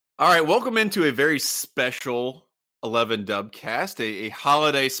All right, welcome into a very special 11 Dubcast, a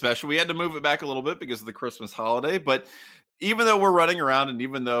holiday special. We had to move it back a little bit because of the Christmas holiday, but even though we're running around and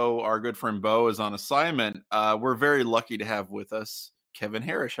even though our good friend Bo is on assignment, we're very lucky to have with us Kevin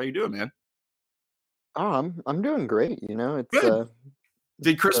Harris. How you doing, man? Oh, I'm doing great. It's Good.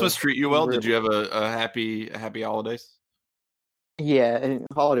 Did uh Christmas treat you well? we're Did you have a happy holidays? yeah, and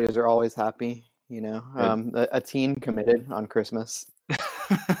holidays are always happy. Good. A teen committed on Christmas.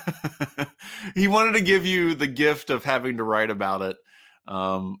 He wanted to give you the gift of having to write about it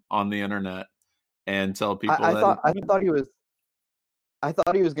on the internet and tell people I that thought he I committed. thought he was I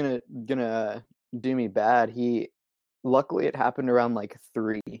thought he was gonna do me bad. He Luckily it happened around like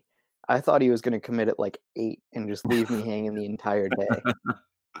 3. I thought he was gonna commit at like 8 and just leave me hanging the entire day.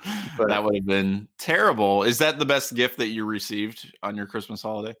 But That would have been terrible. Is that the best gift that you received on your Christmas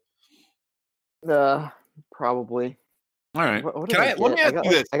holiday? uh probably. All right. What did Can I I let get? me ask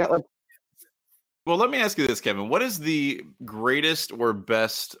you this? I got like Well, let me ask you this, Kevin. What is the greatest or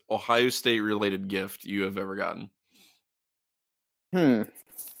best Ohio State related gift you have ever gotten? hmm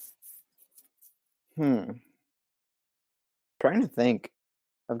hmm trying to think.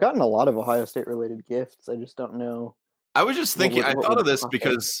 I've gotten a lot of Ohio State related gifts. I just don't know I was just thinking, I what thought would of this pop up.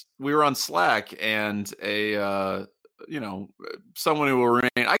 because we were on Slack and someone who will remain,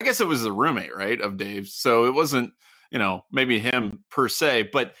 I guess it was a roommate, right, of Dave's. So it wasn't, maybe him per se,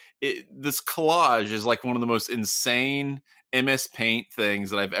 but this collage is like one of the most insane MS Paint things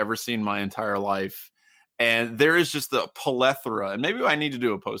that I've ever seen in my entire life. And there is just a plethora, and maybe I need to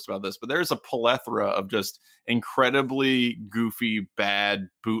do a post about this, but there's a plethora of just incredibly goofy, bad,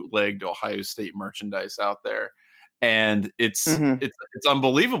 bootlegged Ohio State merchandise out there, and it's Mhm. it's it's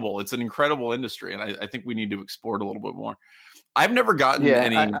unbelievable. It's an incredible industry, and I think we need to explore it a little bit more. I've never gotten Yeah,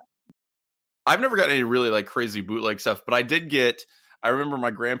 any. I've never gotten any really like crazy bootleg stuff, but I did get. I remember my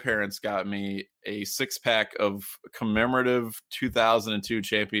grandparents got me a 6 pack of commemorative 2002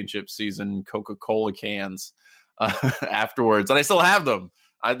 championship season Coca-Cola cans afterwards, and I still have them.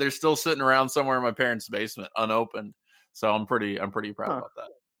 They're still sitting around somewhere in my parents' basement, unopened. So I'm pretty proud huh. about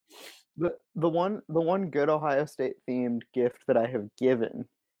that. The one good Ohio State themed gift that I have given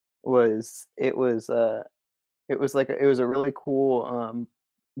was it was a really cool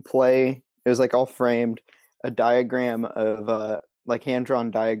play. It was like all framed, a diagram of like hand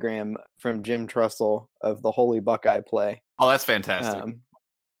drawn diagram from Jim Trussell of the Holy Buckeye play. Oh, that's fantastic. Um,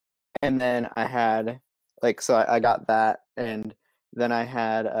 and then I had I got that, and then I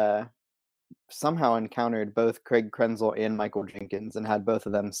had somehow encountered both Craig Krenzel and Michael Jenkins and had both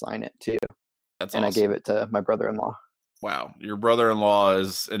of them sign it too. That's And I gave awesome. it to my brother-in-law. Wow, your brother-in-law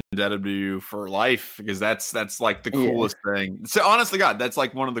is indebted to you for life because that's like the Yeah. coolest thing. So honestly, God, that's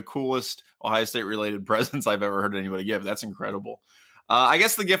like one of the coolest Ohio State related presents I've ever heard anybody give. That's incredible. I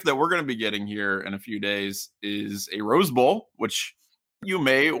guess the gift that we're going to be getting here in a few days is a Rose Bowl, which you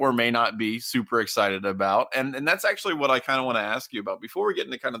may or may not be super excited about, and that's actually what I kind of want to ask you about before we get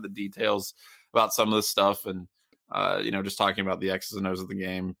into kind of the details about some of the stuff and just talking about the X's and O's of the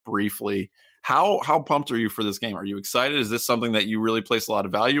game briefly. How pumped are you for this game? Are you excited? Is this something that you really place a lot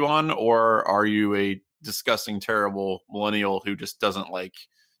of value on, or are you a disgusting, terrible millennial who just doesn't like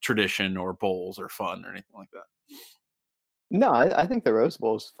tradition or bowls or fun or anything like that? No, I think the Rose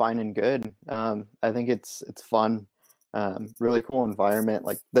Bowl is fine and good. I think it's fun, really cool environment.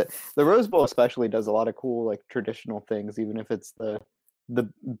 Like the Rose Bowl especially does a lot of cool like traditional things, even if it's the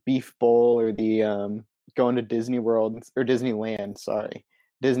Beef Bowl or the going to Disney World or Disneyland, sorry,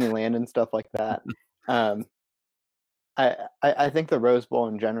 Disneyland and stuff like that. Um, I think the Rose Bowl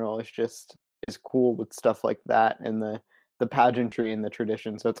in general is cool with stuff like that and the pageantry and the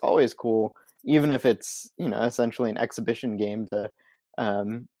tradition. So it's always cool, even if it's essentially an exhibition game to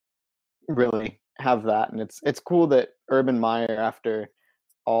um, really have that. And it's cool that Urban Meyer, after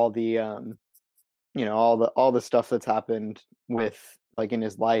all the all the stuff that's happened with like in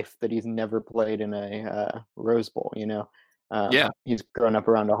his life, that he's never played in a Rose Bowl. Yeah, He's grown up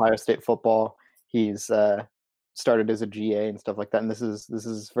around Ohio State football. He's started as a GA and stuff like that, and this is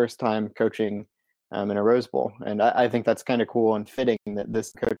his first time coaching in a Rose Bowl, and I think that's kind of cool and fitting that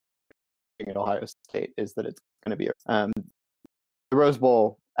this coaching at Ohio State is that it's going to be the Rose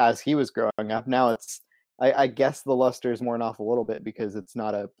Bowl as he was growing up. Now I guess the luster is worn off a little bit because it's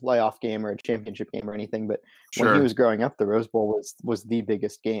not a playoff game or a championship game or anything. But when he sure. was growing up, the Rose Bowl was the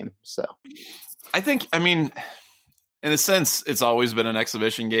biggest game. So I mean, in a sense, it's always been an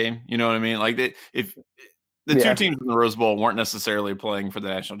exhibition game. You know what I mean? Like if the two Yeah, teams in the Rose Bowl weren't necessarily playing for the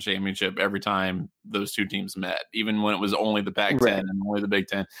national championship every time those two teams met, even when it was only the Pac-10 right. and only the Big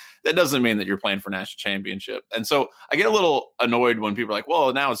Ten. That doesn't mean that you're playing for national championship. And so I get a little annoyed when people are like,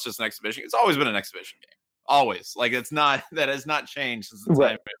 well, now it's just an exhibition. It's always been an exhibition game. Always. Like, it's not, that has not changed since the time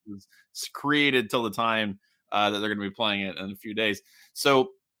Right. it was created till the time that they're going to be playing it in a few days. So,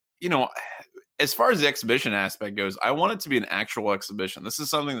 you know, as far as the exhibition aspect goes, I want it to be an actual exhibition. This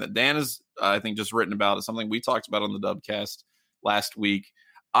is something that Dan has, I think, just written about. It's something we talked about on the Dubcast last week.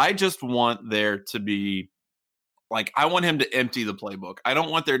 I just want there to be, like, I want him to empty the playbook. I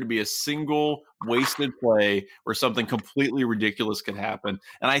don't want there to be a single wasted play where something completely ridiculous could happen.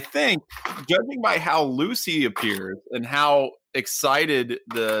 And I think, judging by how loose he appears and how excited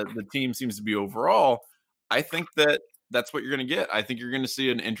the team seems to be overall, I think that that's what you're going to get. I think you're going to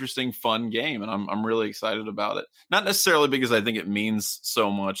see an interesting, fun game, and I'm really excited about it. Not necessarily because I think it means so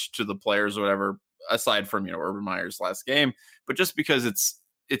much to the players or whatever, aside from Urban Meyer's last game, but just because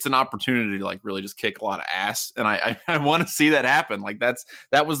it's an opportunity to, like, really just kick a lot of ass, and I want to see that happen. Like,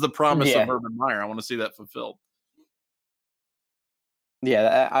 that was the promise of Yeah, Urban Meyer. I want to see that fulfilled.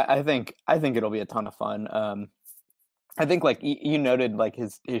 yeah. I think it'll be a ton of fun. I think like you noted like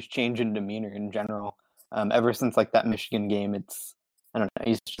his change in demeanor in general. Ever since like that Michigan game, it's I don't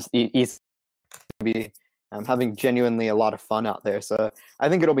know. He's be having genuinely a lot of fun out there. So I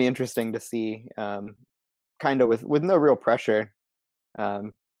think it'll be interesting to see, kind of with no real pressure,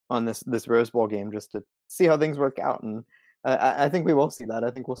 um, on this Rose Bowl game, just to see how things work out. And I think we will see that. I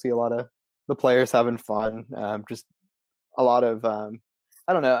think we'll see a lot of the players having fun. Just a lot of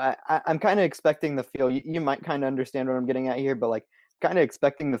I don't know. I'm kind of expecting the feel. You might kind of understand what I'm getting at here, but like kind of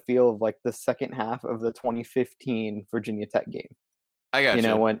expecting the feel of like the second half of the 2015 Virginia Tech game. I got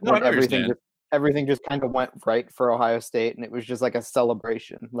you. When No, I know what you're everything saying. just kind of went right for Ohio State, and it was just like a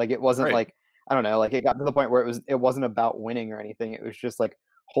celebration. Like it wasn't Right. like I don't know, like it got to the point where it wasn't about winning or anything. It was just like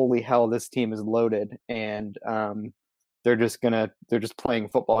holy hell, this team is loaded, and they're just playing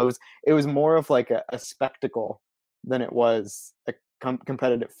football. It was more of like a spectacle than it was a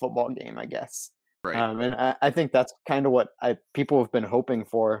competitive football game, I guess. Right. And I think that's kind of what people have been hoping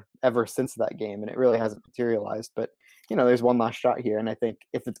for ever since that game, and it really hasn't materialized. But there's one last shot here, and I think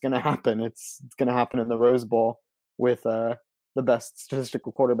if it's going to happen, it's going to happen in the Rose Bowl with the best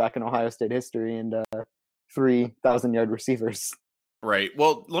statistical quarterback in Ohio State history and 3,000-yard receivers. Right.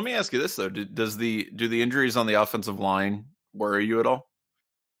 Well, let me ask you this though: do the injuries on the offensive line worry you at all?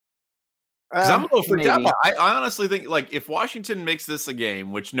 Because I'm a little freaked out. Maybe. I honestly think, like, if Washington makes this a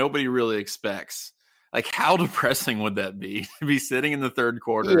game, which nobody really expects, like, how depressing would that be to be sitting in the third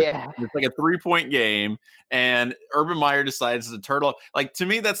quarter? Yeah. It's like a 3-point game, and Urban Meyer decides to turtle. Like, to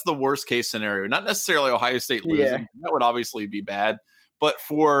me, that's the worst case scenario. Not necessarily Ohio State Yeah. losing. That would obviously be bad. But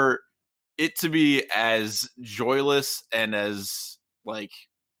for it to be as joyless and as, like,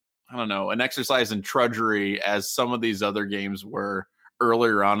 I don't know, an exercise in trudgery as some of these other games were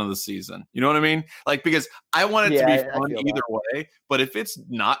earlier on in the season. You know what I mean? Like, because I want it to Yeah, be I fun feel either that. way, but if it's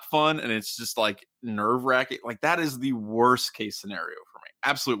not fun and it's just like nerve wracking, like, that is the worst case scenario for me.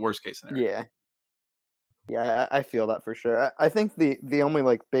 Absolute worst case scenario. Yeah. Yeah, I feel that for sure. I think the only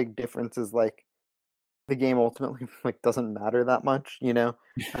like big difference is like the game ultimately like doesn't matter that much. Yeah,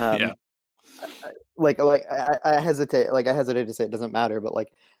 Um, I hesitate to say it doesn't matter, but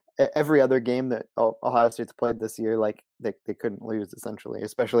like every other game that Ohio State's played this year, like they couldn't lose essentially,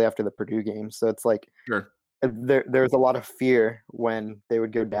 especially after the Purdue game. So it's like sure. there's a lot of fear when they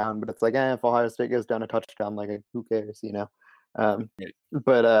would go down, but it's like, if Ohio State goes down a touchdown, like who cares? Right.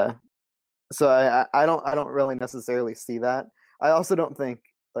 But so I don't really necessarily see that. I also don't think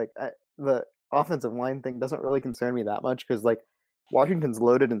like the offensive line thing doesn't really concern me that much because like Washington's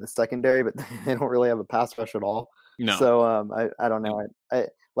loaded in the secondary, but they don't really have a pass rush at all. No. So I don't know.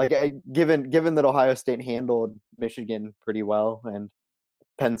 Given that Ohio State handled Michigan pretty well and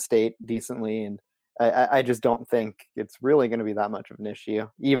Penn State decently, and I just don't think it's really going to be that much of an issue,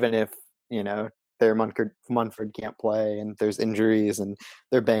 even if their Munford can't play and there's injuries and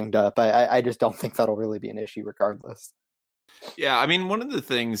they're banged up. I just don't think that'll really be an issue regardless. Yeah, I mean, one of the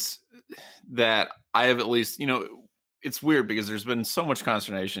things that I have, at least, it's weird because there's been so much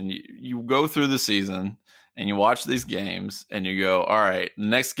consternation. You go through the season and you watch these games and you go, all right,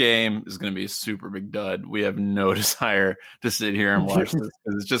 next game is going to be a super big dud. We have no desire to sit here and watch this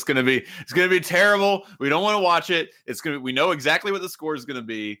because it's going to be terrible. We don't want to watch it. We know exactly what the score is going to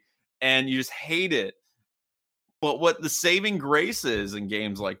be, and you just hate it. But what the saving grace is in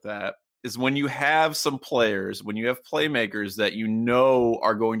games like that is when you have some players, when you have playmakers that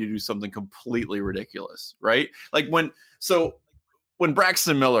are going to do something completely ridiculous, right? Like when when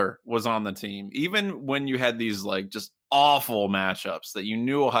Braxton Miller was on the team, even when you had these like just awful matchups that you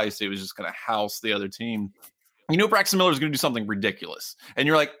knew Ohio State was just going to house the other team, you know Braxton Miller is going to do something ridiculous. And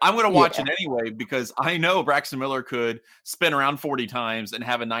you're like, I'm going to watch it anyway because I know Braxton Miller could spin around 40 times and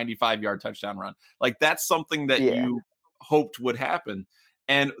have a 95-yard touchdown run. Like that's something that you hoped would happen.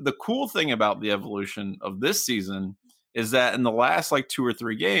 And the cool thing about the evolution of this season is that in the last like 2 or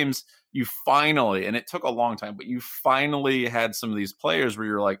 3 games, you finally, and it took a long time, but you finally had some of these players where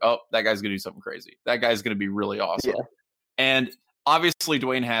you're like, oh, that guy's going to do something crazy. That guy's going to be really awesome. Yeah. And obviously,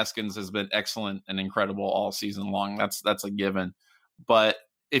 Dwayne Haskins has been excellent and incredible all season long. That's a given. But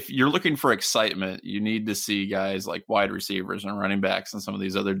if you're looking for excitement, you need to see guys like wide receivers and running backs and some of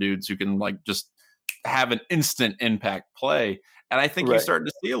these other dudes who can like just have an instant impact play. And I think you're starting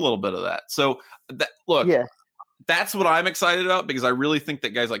to see a little bit of that. So that's what I'm excited about because I really think that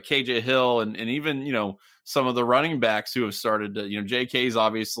guys like KJ Hill and even, some of the running backs who have started to, JK's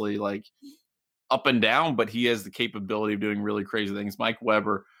obviously like up and down, but he has the capability of doing really crazy things. Mike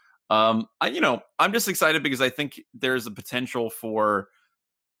Weber. I'm just excited because I think there's a potential for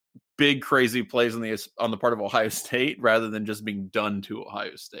big, crazy plays on the part of Ohio State rather than just being done to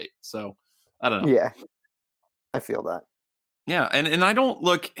Ohio State. So I don't know. Yeah, I feel that. Yeah. And I don't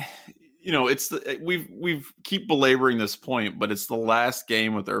look, it's we've keep belaboring this point, but it's the last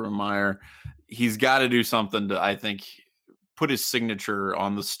game with Urban Meyer. He's got to do something to, I think, put his signature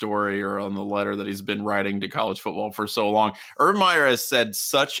on the story or on the letter that he's been writing to college football for so long. Urban Meyer has said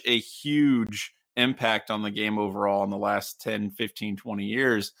such a huge impact on the game overall in the last 10, 15, 20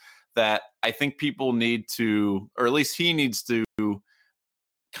 years that I think people need to, or at least he needs to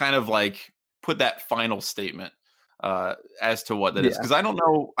kind of like put that final statement as to what that is. Because I don't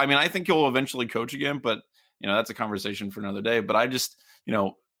know. I mean, I think he'll eventually coach again, but, that's a conversation for another day. But I just, a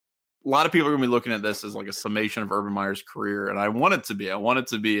lot of people are going to be looking at this as like a summation of Urban Meyer's career. And I want it to be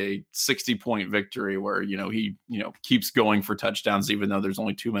a 60-point victory where, he, keeps going for touchdowns, even though there's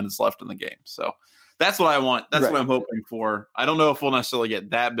only 2 minutes left in the game. So that's what I want. That's what I'm hoping for. I don't know if we'll necessarily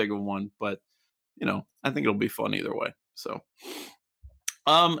get that big of one, but, I think it'll be fun either way. So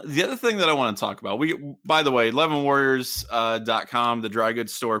the other thing that I want to talk about, by the way, 11warriors.com, the dry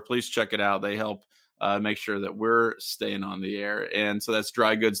goods store, please check it out. They help make sure that we're staying on the air. And so that's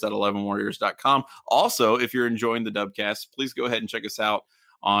drygoods.11warriors.com. Also, if you're enjoying the Dubcast, please go ahead and check us out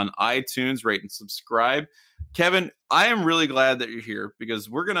on iTunes, rate and subscribe. Kevin, I am really glad that you're here because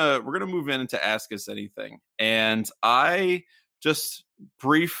we're gonna move into Ask Us Anything. And I just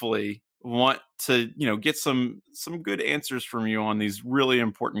briefly want to get some good answers from you on these really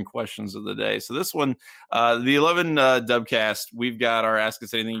important questions of the day. So this one, the 11 Dubcast, we've got our Ask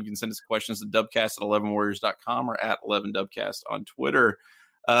Us Anything. You can send us questions to dubcast@11warriors.com or at 11Dubcast on Twitter.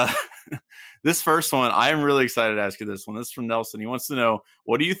 This first one, I am really excited to ask you this one. This is from Nelson. He wants to know,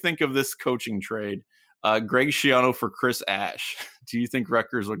 what do you think of this coaching trade? Greg Schiano for Chris Ash. Do you think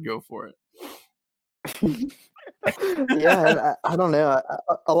Rutgers would go for it? Yeah, I don't know.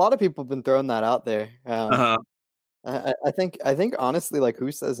 A lot of people have been throwing that out there. I think honestly, like,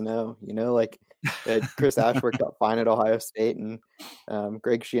 who says no? Like Chris Ash worked out fine at Ohio State, and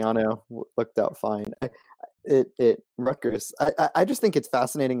Greg Schiano looked out fine. Rutgers. I just think it's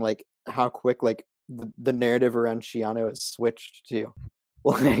fascinating, like how quick like the narrative around Schiano has switched to,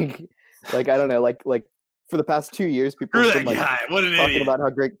 like I don't know, like for the past 2 years, people have been like talking about how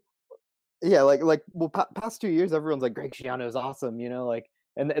great. Yeah, past 2 years, everyone's like, Greg Schiano is awesome,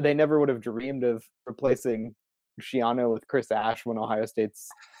 and they never would have dreamed of replacing Schiano with Chris Ash when Ohio State's,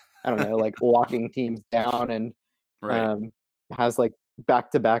 I don't know, like locking teams down and has like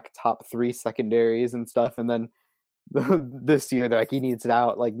back-to-back top 3 secondaries and stuff. And then this year, they're like, he needs it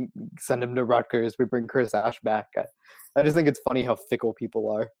out, like send him to Rutgers. We bring Chris Ash back. I just think it's funny how fickle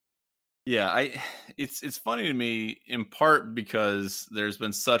people are. Yeah, it's funny to me in part because there's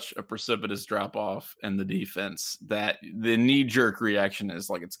been such a precipitous drop off in the defense that the knee jerk reaction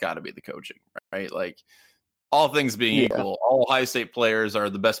is like it's got to be the coaching, right? Like all things being equal, all Ohio State players are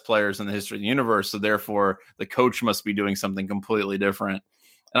the best players in the history of the universe, so therefore the coach must be doing something completely different.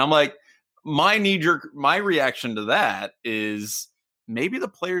 And I'm like, my reaction to that is maybe the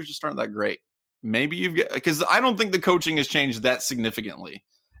players just aren't that great. Maybe because I don't think the coaching has changed that significantly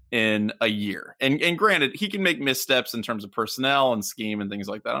in a year. And granted, he can make missteps in terms of personnel and scheme and things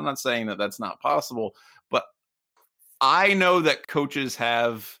like that. I'm not saying that that's not possible, but I know that coaches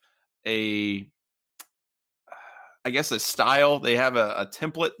have a style. They have a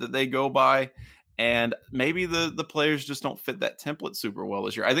template that they go by, and maybe the players just don't fit that template super well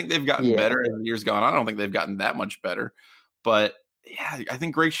this year. I think they've gotten better as the years gone on. I don't think they've gotten that much better, but yeah, I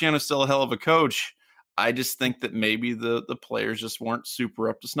think Greg Schiano is still a hell of a coach. I just think that maybe the players just weren't super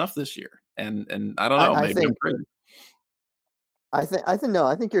up to snuff this year. And I don't know, I maybe I'm think crazy. I think no,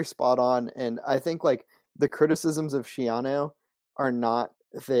 I think you're spot on, and I think like the criticisms of Shiano are not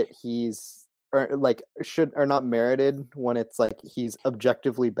that he's or like should are not merited when it's like he's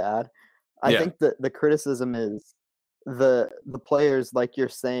objectively bad. I Yeah, think that the criticism is the players, like you're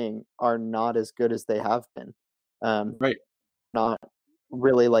saying, are not as good as they have been. Um, right. not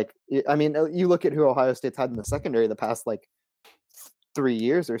really like I mean, you look at who Ohio State's had in the secondary the past like 3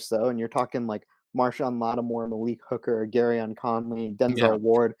 years or so, and you're talking like Marshawn Lattimore, Malik Hooker, Garyon Conley, Yeah. Denzel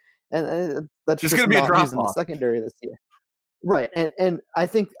Ward, and that's There's just gonna be a not drop who's in the off. secondary this year. Right, and I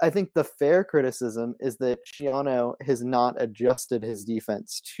think the fair criticism is that Shiano has not adjusted his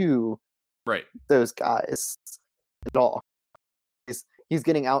defense to Right. those guys at all. He's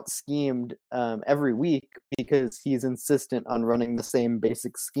getting out schemed every week because he's insistent on running the same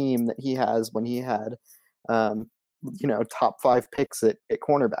basic scheme that he has when he had um, top 5 picks at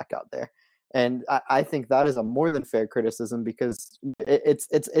cornerback out there. And I think that is a more than fair criticism because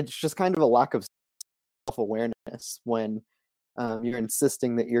it's just kind of a lack of self awareness when you're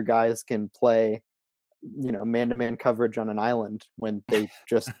insisting that your guys can play man to man coverage on an island when they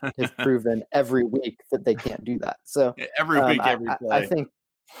just have proven every week that they can't do that. So Every week, every I play. think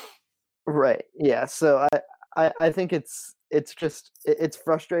right, yeah. So I think it's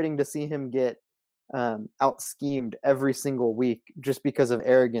frustrating to see him get out schemed every single week just because of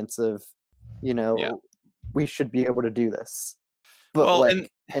arrogance of you Yeah. know we should be able to do this, but Well, like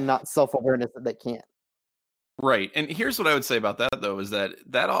and not self awareness that they can't. right. And here's what I would say about that though is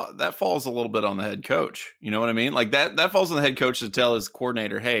that falls a little bit on the head coach. You know what I mean? Like that falls on the head coach to tell his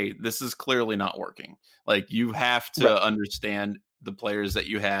coordinator, "Hey, this is clearly not working. Like you have Right, to understand the players that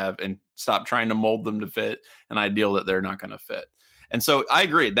you have and stop trying to mold them to fit an ideal that they're not going to fit." And so I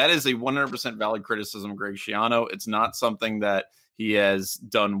agree. That is a 100% valid criticism of Greg Schiano. It's not something that he has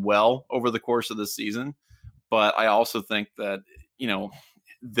done well over the course of the season, but I also think that, you know,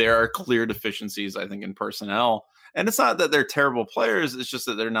 there are clear deficiencies, I think, in personnel. And it's not that they're terrible players, it's just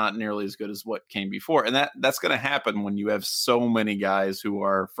that they're not nearly as good as what came before. And that's going to happen when you have so many guys who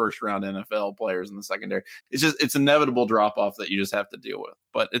are first round NFL players in the secondary. It's inevitable drop off that you just have to deal with.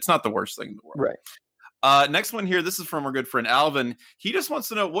 But it's not the worst thing in the world. right. Next one here. This is from our good friend Alvin. He just wants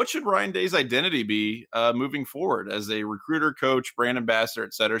to know, what should Ryan Day's identity be moving forward as a recruiter, coach, brand ambassador,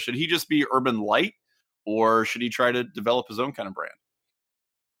 et cetera? Should he just be Urban Light, or should he try to develop his own kind of brand?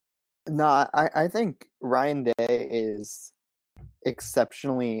 No, I think Ryan Day is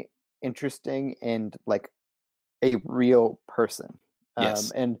exceptionally interesting and like a real person. Yes.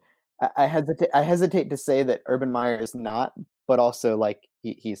 And I hesitate to say that Urban Meyer is not, but also like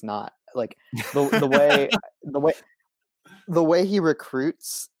he's not. Like the way the way the way he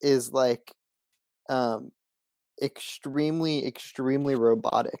recruits is like um extremely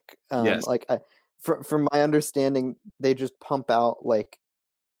robotic. Yes. Like from my understanding, they just pump out like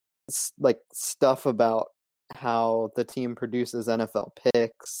stuff about how the team produces NFL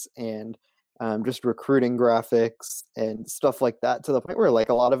picks and just recruiting graphics and stuff like that to the point where like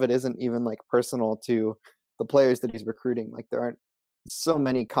a lot of it isn't even like personal to the players that he's recruiting. Like there aren't so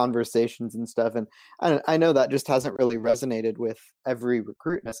many conversations and stuff, and I know that just hasn't really resonated with every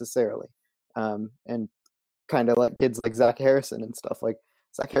recruit necessarily. And kind of like kids like Zach Harrison and stuff. Like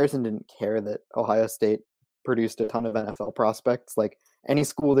Zach Harrison didn't care that Ohio State produced a ton of NFL prospects. Like any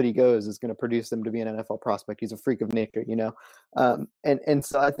school that he goes is going to produce him to be an NFL prospect. He's a freak of nature. And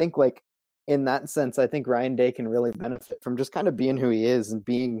so I think like in that sense, I think Ryan Day can really benefit from just kind of being who he is and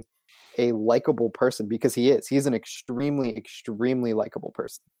being a likable person because he is. He's an extremely likable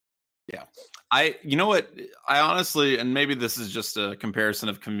person. Yeah. You know what? I honestly, and maybe this is just a comparison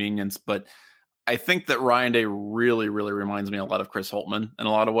of convenience, but I think that Ryan Day really, really reminds me a lot of Chris Holtmann in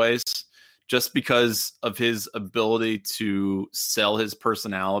a lot of ways, just because of his ability to sell his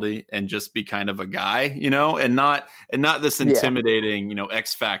personality and just be kind of a guy, and not this Yeah. intimidating,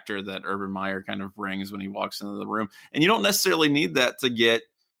 X factor that Urban Meyer kind of brings when he walks into the room. And you don't necessarily need that to get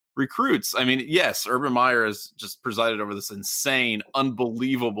recruits. I mean, yes, Urban Meyer has just presided over this insane,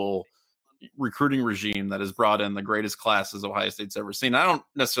 unbelievable recruiting regime that has brought in the greatest classes Ohio State's ever seen. I don't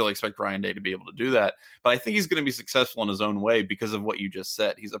necessarily expect Ryan Day to be able to do that, but I think he's going to be successful in his own way because of what you just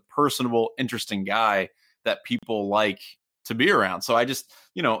said. He's a personable, interesting guy that people like to be around. So I just,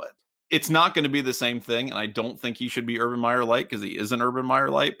 it's not going to be the same thing. And I don't think he should be Urban Meyer light because he is an Urban Meyer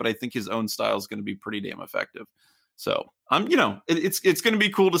light, but I think his own style is going to be pretty damn effective. So it's going to be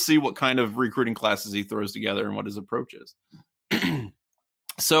cool to see what kind of recruiting classes he throws together and what his approach is.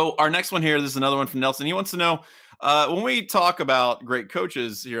 So our next one here, this is another one from Nelson. He wants to know, When we talk about great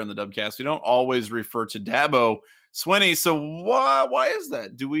coaches here on the Dubcast, we don't always refer to Dabo Swinney. So why is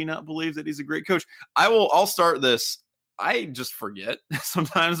that? Do we not believe that he's a great coach? I'll start this. I just forget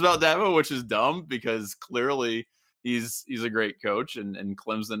sometimes about Dabo, which is dumb because clearly he's a great coach, and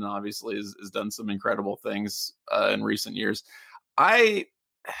Clemson obviously has done some incredible things in recent years. I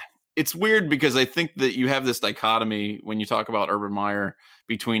It's weird because I think that you have this dichotomy when you talk about Urban Meyer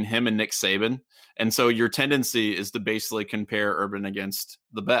between him and Nick Saban. And so your tendency is to basically compare Urban against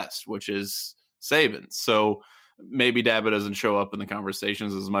the best, which is Saban. So maybe Dabo doesn't show up in the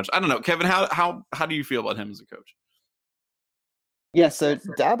conversations as much. I don't know. Kevin, how do you feel about him as a coach? Yeah, so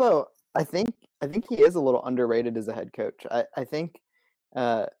Dabo, I think he is a little underrated as a head coach. I think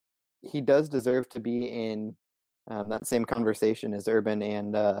he does deserve to be in that same conversation as Urban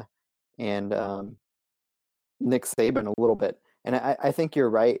and Nick Saban a little bit. And I think you're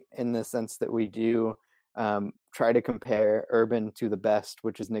right in the sense that we do try to compare Urban to the best,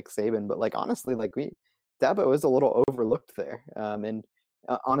 which is Nick Saban. But like honestly, Dabo is a little overlooked there. And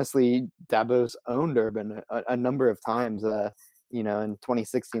honestly, Dabo's owned Urban a number of times. In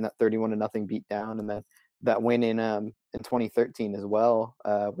 2016, that 31-0 beat down, and then that win in 2013 as well,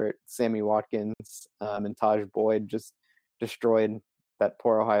 where Sammy Watkins and Taj Boyd just destroyed that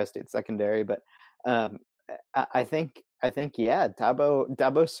poor Ohio State secondary. But I think yeah,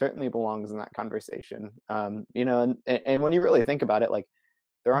 Dabo certainly belongs in that conversation. And when you really think about it, like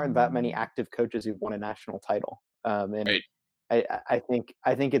there aren't that many active coaches who've won a national title. And Right. I think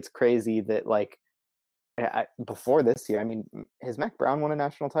it's crazy that like before this year, I mean, has Mac Brown won a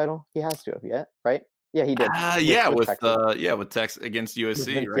national title? He has to have yet, right? Yeah, he did. With Texas. with Texas against With USC,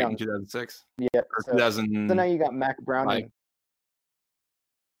 Vince right, in Young. 2006 Yeah. or So 2000. now you got Mac Brown and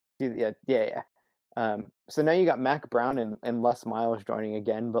yeah. So now you got Mac Brown and Les Miles joining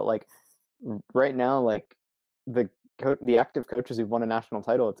again, but like right now, like the active coaches who've won a national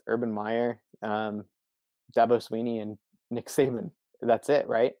title, it's Urban Meyer, Dabo Swinney, and Nick Saban. That's it,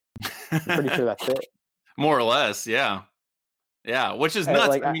 right? I'm pretty sure that's it. More or less, yeah. Yeah, which is nuts.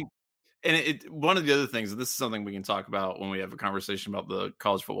 Like I mean, and one of the other things, and this is something we can talk about when we have a conversation about the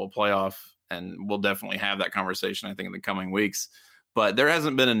college football playoff, and we'll definitely have that conversation, I think, in the coming weeks. But there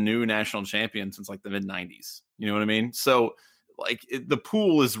hasn't been a new national champion since like the mid 90s. You know what I mean? So like the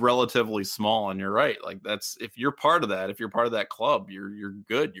pool is relatively small, and you're right. Like if you're part of that club, you're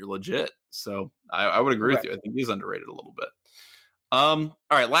good, you're legit. So I would agree with you. I think he's underrated a little bit. All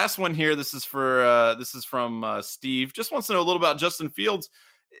right, last one here. This is from Steve. Just wants to know a little about Justin Fields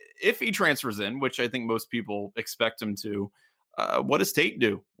if he transfers in, which I think most people expect him to. What does Tate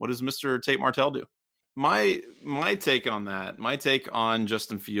do? What does Mr. Tate Martell do? My take on that, my take on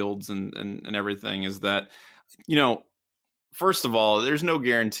Justin Fields and everything is that, first of all, there's no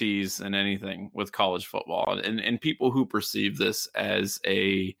guarantees in anything with college football, and people who perceive this as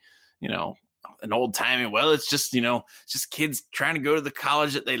an old timey, well, it's just just kids trying to go to the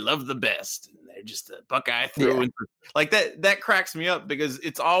college that they love the best, and they're just a Buckeye through and through. Like that cracks me up because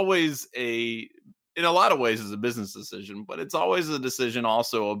it's always in a lot of ways is a business decision, but it's always a decision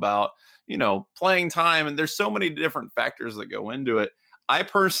also about playing time, and there's so many different factors that go into it. I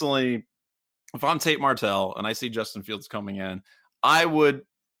personally, if I'm Tate Martell and I see Justin Fields coming in, I would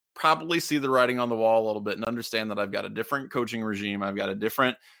probably see the writing on the wall a little bit and understand that I've got a different coaching regime. I've got a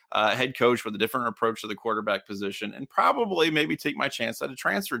different head coach with a different approach to the quarterback position, and probably maybe take my chance at a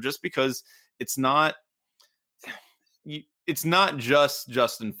transfer just because it's not just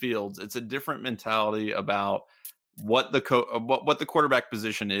Justin Fields. It's a different mentality about what the quarterback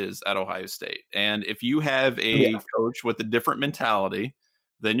position is at Ohio State. And if you have a coach with a different mentality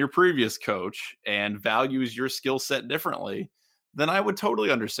than your previous coach and values your skill set differently, then I would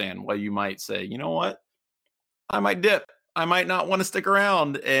totally understand why you might say, you know what, I might dip. I might not want to stick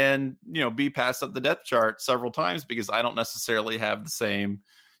around and, be passed up the depth chart several times because I don't necessarily have the same,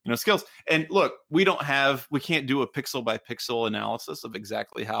 skills. And look, we can't do a pixel by pixel analysis of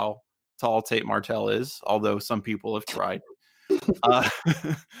exactly how tall Tate Martell is, although some people have tried.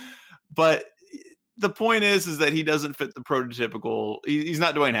 But the point is that he doesn't fit the prototypical. He's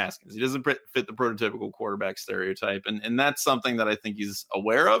not Dwayne Haskins. He doesn't fit the prototypical quarterback stereotype, and that's something that I think he's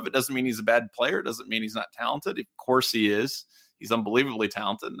aware of. It doesn't mean he's a bad player. It doesn't mean he's not talented. Of course he is. He's unbelievably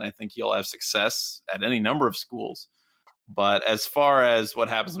talented, and I think he'll have success at any number of schools. But as far as what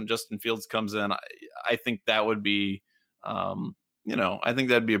happens when Justin Fields comes in, I think that would be, I think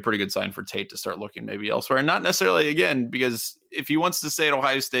that'd be a pretty good sign for Tate to start looking maybe elsewhere. And not necessarily, again, because if he wants to stay at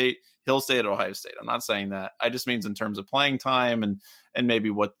Ohio State, he'll stay at Ohio State. I'm not saying that. I just means in terms of playing time and maybe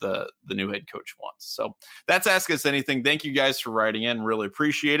what the new head coach wants. So that's Ask Us Anything. Thank you guys for writing in. Really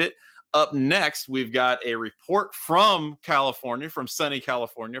appreciate it. Up next, we've got a report from California, from sunny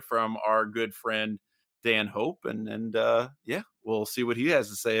California, from our good friend Dan Hope, and yeah, we'll see what he has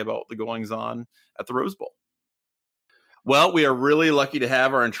to say about the goings on at the Rose Bowl. Well, we are really lucky to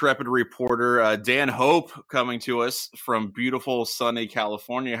have our intrepid reporter, Dan Hope, coming to us from beautiful, sunny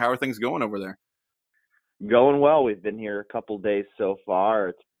California. How are things going over there? Going well. We've been here a couple days so far.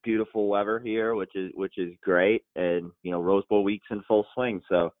 It's beautiful weather here, which is great, and Rose Bowl week's in full swing.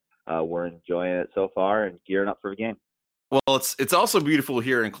 So we're enjoying it so far and gearing up for the game. Well, it's also beautiful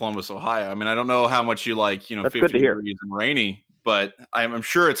here in Columbus, Ohio. I mean, I don't know how much you like, That's 50 good to hear. degrees and rainy, but I'm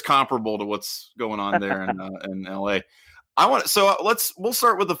sure it's comparable to what's going on there in LA. We'll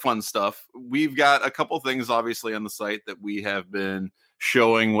start with the fun stuff. We've got a couple things obviously on the site that we have been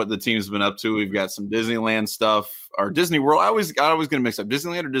showing what the team's been up to. We've got some Disneyland stuff or Disney World. I always going to mix up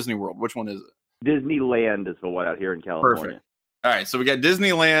Disneyland or Disney World. Which one is it? Disneyland is the one out here in California. Perfect. All right, so we got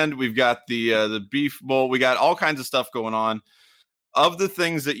Disneyland. We've got the Beef Bowl. We got all kinds of stuff going on. Of the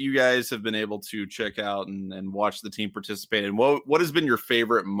things that you guys have been able to check out and watch the team participate in, what has been your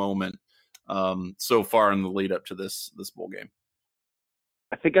favorite moment so far in the lead up to this bowl game?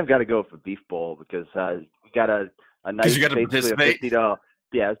 I think I've got to go for Beef Bowl because we got a nice, you got to participate.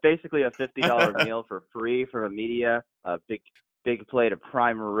 It's basically a $50 meal for free from a media. A big plate of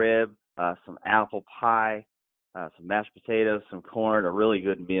prime rib, some apple pie, some mashed potatoes, some corn, a really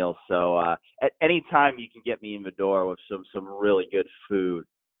good meal. So at any time you can get me in the door with some really good food,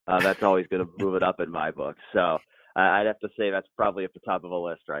 that's always going to move it up in my book. So I'd have to say that's probably at the top of the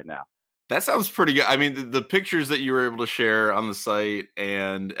list right now. That sounds pretty good. I mean, the pictures that you were able to share on the site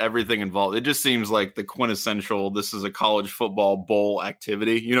and everything involved, it just seems like the quintessential, this is a college football bowl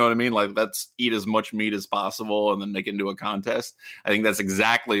activity. You know what I mean? Like, let's eat as much meat as possible and then make it into a contest. I think that's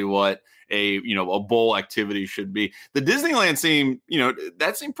exactly what a bowl activity should be. The Disneyland scene,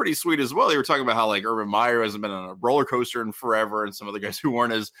 that seemed pretty sweet as well. They were talking about how like Urban Meyer hasn't been on a roller coaster in forever, and some of the guys who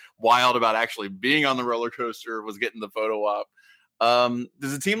weren't as wild about actually being on the roller coaster was getting the photo op.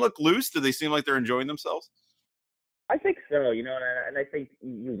 Does the team look loose? Do they seem like they're enjoying themselves? I think so, and I think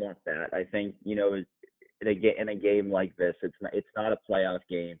you want that. I think, in a game like this, it's not a playoff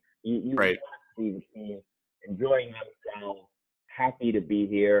game. You right. want to see the team enjoying themselves, happy to be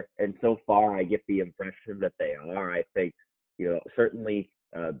here, and so far I get the impression that they are. I think, certainly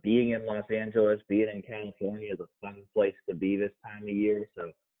being in Los Angeles, being in California is a fun place to be this time of year, so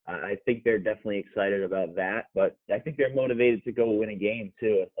I think they're definitely excited about that, but I think they're motivated to go win a game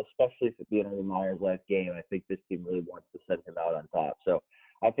too, especially if it being Urban Meyer's last game. I think this team really wants to send him out on top. So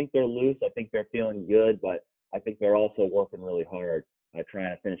I think they're loose. I think they're feeling good, but I think they're also working really hard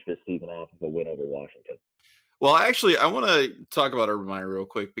trying to finish this season off with a win over Washington. Well, actually, I want to talk about Urban Meyer real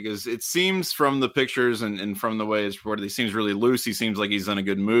quick because it seems from the pictures and from the way it's reported, he seems really loose. He seems like he's in a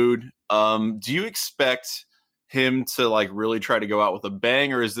good mood. Do you expect him to like really try to go out with a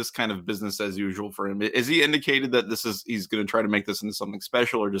bang, or is this kind of business as usual for him? Is he indicated that he's going to try to make this into something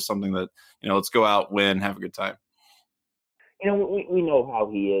special, or just something that, let's go out, win, have a good time? We know how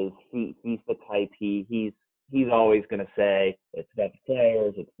he is. He's the type he's always going to say it's about the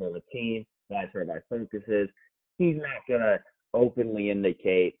players, it's for the team, that's where my focus is. He's not going to openly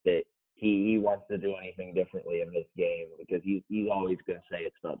indicate that he wants to do anything differently in this game because he's always going to say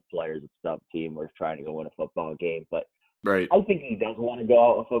it's about the players, it's about the team, we're trying to go win a football game. But right. I think he does want to go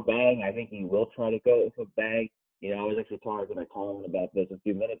out with a bang. I think he will try to go with a bang. I was actually talking to Colin about this a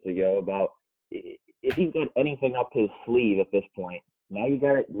few minutes ago about if he's got anything up his sleeve at this point. Now you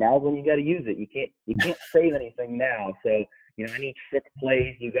got it. Now when you got to use it, you can't save anything now. So any trick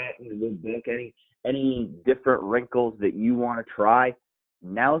plays you got in the book, any different wrinkles that you want to try,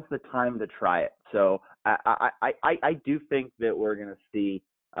 now's the time to try it. So I do think that we're going to see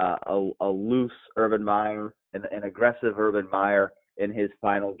a loose Urban Meyer, an aggressive Urban Meyer in his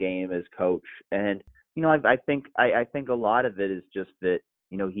final game as coach. And I think a lot of it is just that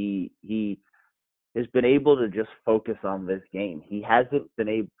he has been able to just focus on this game. He hasn't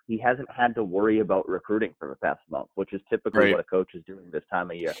had to worry about recruiting for the past month, which is typically right. what a coach is doing this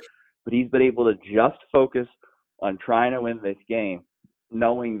time of year. But he's been able to just focus on trying to win this game,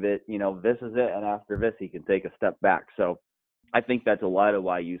 knowing that, this is it, and after this, he can take a step back. So I think that's a lot of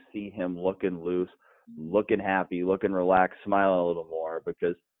why you see him looking loose, looking happy, looking relaxed, smiling a little more,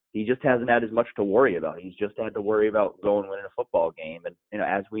 because he just hasn't had as much to worry about. He's just had to worry about going winning a football game. And,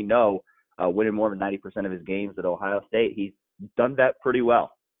 as we know, winning more than 90% of his games at Ohio State, he's done that pretty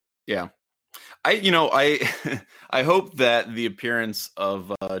well. Yeah. I I hope that the appearance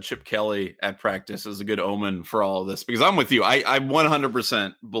of Chip Kelly at practice is a good omen for all of this, because I'm with you. I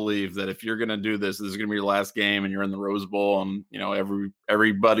 100% believe that if you're going to do this is going to be your last game and you're in the Rose Bowl, and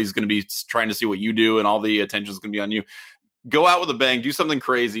everybody's going to be trying to see what you do and all the attention is going to be on you. Go out with a bang, do something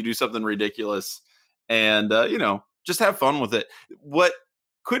crazy, do something ridiculous, and just have fun with it. What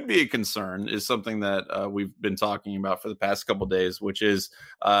could be a concern is something that we've been talking about for the past couple of days, which is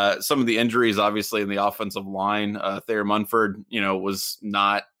some of the injuries, obviously, in the offensive line. Thayer Munford, was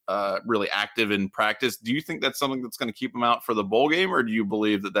not really active in practice. Do you think that's something that's going to keep him out for the bowl game, or do you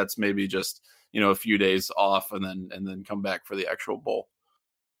believe that that's maybe just a few days off and then come back for the actual bowl?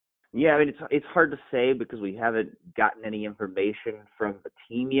 Yeah, I mean, it's hard to say because we haven't gotten any information from the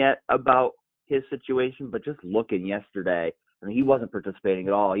team yet about his situation. But just looking yesterday, I mean, he wasn't participating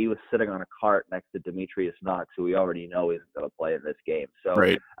at all. He was sitting on a cart next to Demetrius Knox, who we already know isn't going to play in this game. So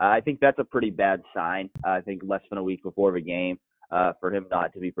Right. I think that's a pretty bad sign. I think less than a week before the game, for him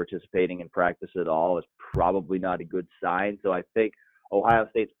not to be participating in practice at all is probably not a good sign. So I think Ohio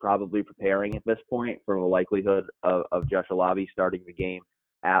State's probably preparing at this point for the likelihood of Josh Alabi starting the game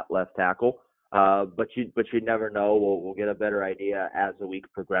at left tackle. But you never know. We'll get a better idea as the week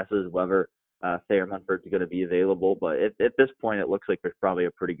progresses whether Thayer Munford's going to be available. But at this point, it looks like there's probably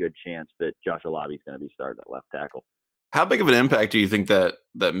a pretty good chance that Josh Alabi's going to be starting at left tackle. How big of an impact do you think that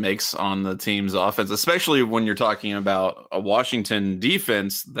makes on the team's offense, especially when you're talking about a Washington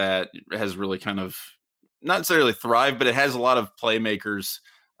defense that has really kind of not necessarily thrived, but it has a lot of playmakers,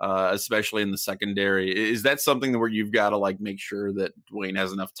 especially in the secondary? Is that something where you've got to make sure that Dwayne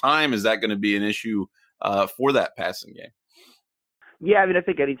has enough time? Is that going to be an issue for that passing game? Yeah, I mean, I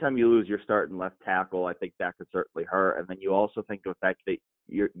think anytime you lose your starting left tackle, I think that could certainly hurt. And then you also think of the fact that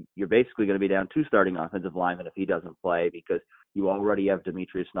you're basically going to be down two starting offensive linemen if he doesn't play, because you already have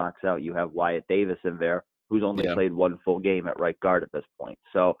Demetrius Knox out. You have Wyatt Davis in there, who's only played one full game at right guard at this point.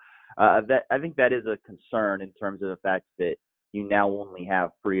 So I think that is a concern in terms of the fact that you now only have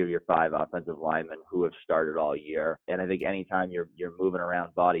 3 of your 5 offensive linemen who have started all year. And I think anytime you're moving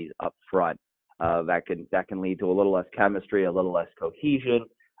around bodies up front, that can lead to a little less chemistry, a little less cohesion,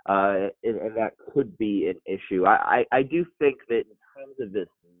 and that could be an issue. I do think that in terms of this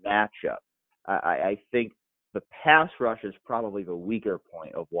matchup, I think the pass rush is probably the weaker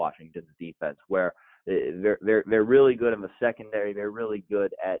point of Washington's defense, where they're really good in the secondary, they're really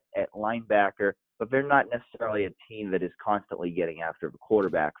good at linebacker, but they're not necessarily a team that is constantly getting after the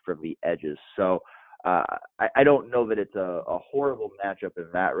quarterback from the edges. So I don't know that it's a horrible matchup in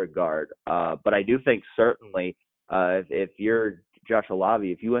that regard, but I do think certainly if you're Josh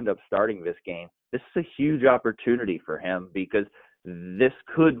Alabi, if you end up starting this game, this is a huge opportunity for him, because this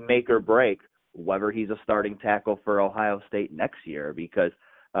could make or break whether he's a starting tackle for Ohio State next year, because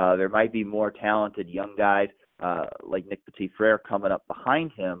there might be more talented young guys like Nick Petit-Frere coming up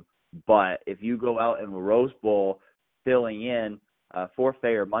behind him. But if you go out in the Rose Bowl filling in for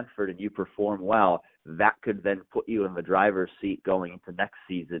Thayer Munford and you perform well, that could then put you in the driver's seat going into next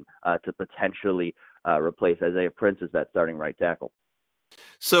season to potentially replace Isaiah Prince as that starting right tackle.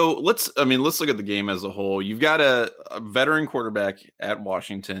 So let's look at the game as a whole. You've got a veteran quarterback at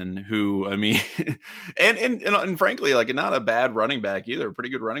Washington who, and frankly, not a bad running back either, a pretty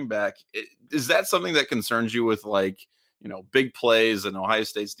good running back. Is that something that concerns you with big plays and Ohio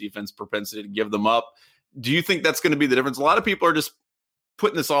State's defense propensity to give them up? Do you think that's going to be the difference? A lot of people are just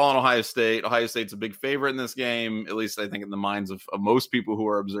putting this all on Ohio State. Ohio State's a big favorite in this game, at least I think in the minds of most people who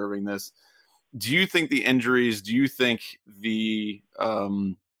are observing this. Do you think the injuries, do you think the,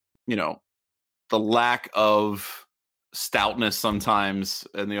 the lack of stoutness sometimes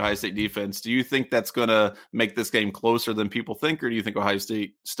in the Ohio State defense, do you think that's going to make this game closer than people think, or do you think Ohio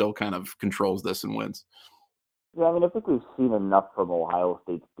State still kind of controls this and wins? Yeah, I mean, I think we've seen enough from Ohio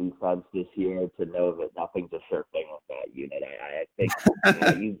State's defense this year to know that nothing's a sure thing with that unit. I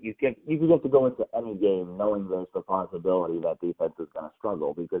think you get to go into any game knowing there's the possibility that defense is going to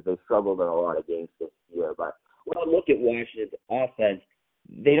struggle, because they've struggled in a lot of games this year. But when I look at Washington's offense,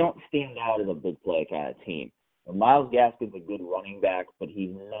 they don't stand out as a big play kind of team. Myles Gaskin's a good running back, but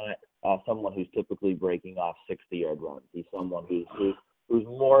he's not someone who's typically breaking off 60-yard runs. He's someone who's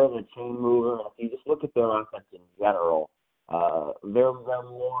more of a chain mover. And if you just look at their offense in general, they're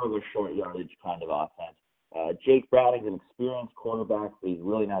more of a short yardage kind of offense. Jake Browning's an experienced quarterback, but he's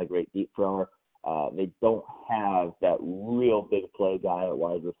really not a great deep thrower. They don't have that real big play guy at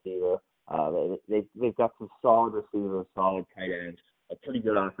wide receiver. They've got some solid receivers, solid tight ends, a pretty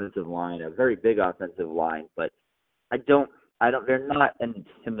good offensive line, a very big offensive line, but they're not an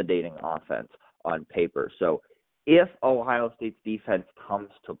intimidating offense on paper. So if Ohio State's defense comes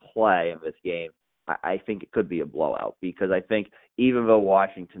to play in this game, I think it could be a blowout, because I think even though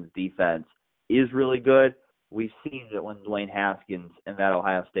Washington's defense is really good, we've seen that when Dwayne Haskins and that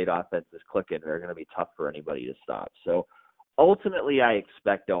Ohio State offense is clicking, they're going to be tough for anybody to stop. So ultimately, I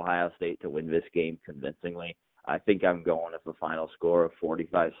expect Ohio State to win this game convincingly. I think I'm going with a final score of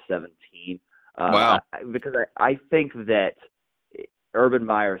 45-17. Wow. Because I think that Urban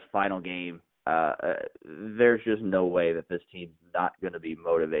Meyer's final game, there's just no way that this team's not going to be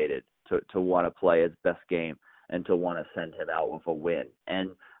motivated to want to play his best game and to want to send him out with a win.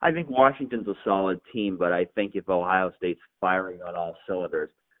 And I think Washington's a solid team, but I think if Ohio State's firing on all cylinders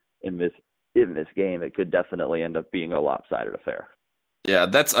in this game, it could definitely end up being a lopsided affair. Yeah,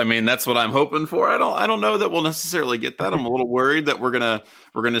 that's what I'm hoping for. I don't know that we'll necessarily get that. I'm a little worried that we're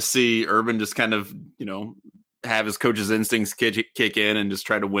gonna see Urban just kind of, have his coach's instincts kick in and just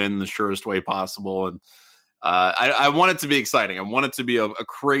try to win the surest way possible. And I want it to be exciting. I want it to be a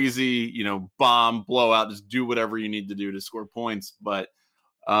crazy, bomb blowout. Just do whatever you need to do to score points. But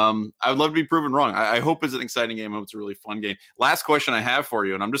I would love to be proven wrong. I hope it's an exciting game. I hope it's a really fun game. Last question I have for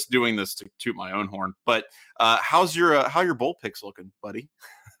you, and I'm just doing this to toot my own horn, but how your bowl picks looking, buddy?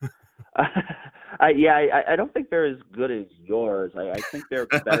 I don't think they're as good as yours. I think they're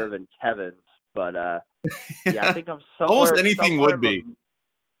better than Kevin's, but I think I'm somewhere. Almost anything would be.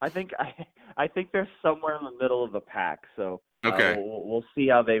 I think they're somewhere in the middle of the pack. So okay, we'll see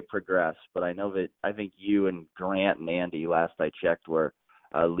how they progress. But I know that I think you and Grant and Andy, last I checked, were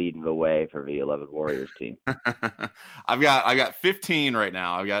leading the way for the 11 Warriors team. I got 15 right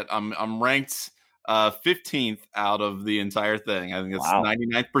now. I'm ranked 15th out of the entire thing. I think it's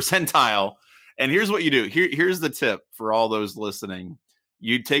 99th percentile. And here's what you do. Here's the tip for all those listening.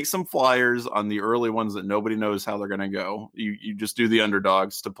 You take some flyers on the early ones that nobody knows how they're going to go. You just do the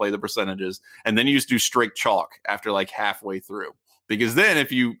underdogs to play the percentages, and then you just do straight chalk after like halfway through. Because then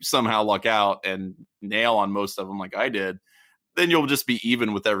if you somehow luck out and nail on most of them like I did, then you'll just be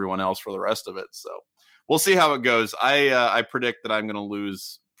even with everyone else for the rest of it. So we'll see how it goes. I predict that I'm going to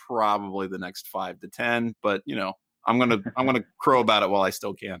lose probably the next 5 to 10, but I'm gonna crow about it while I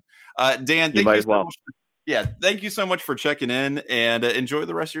still can. Dan, you might as well. Thank you so much for checking in, and enjoy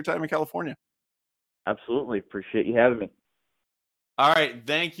the rest of your time in California. Absolutely. Appreciate you having me. All right.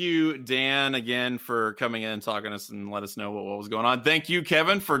 Thank you, Dan, again for coming in and talking to us and let us know what was going on. Thank you,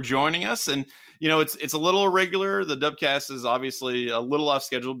 Kevin, for joining us. And, it's a little irregular. The Dubcast is obviously a little off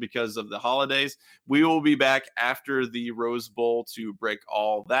schedule because of the holidays. We will be back after the Rose Bowl to break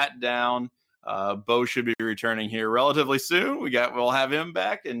all that down. Bo should be returning here relatively soon. We'll have him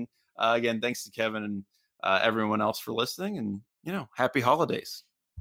back. And again, thanks to Kevin and everyone else for listening, and happy holidays.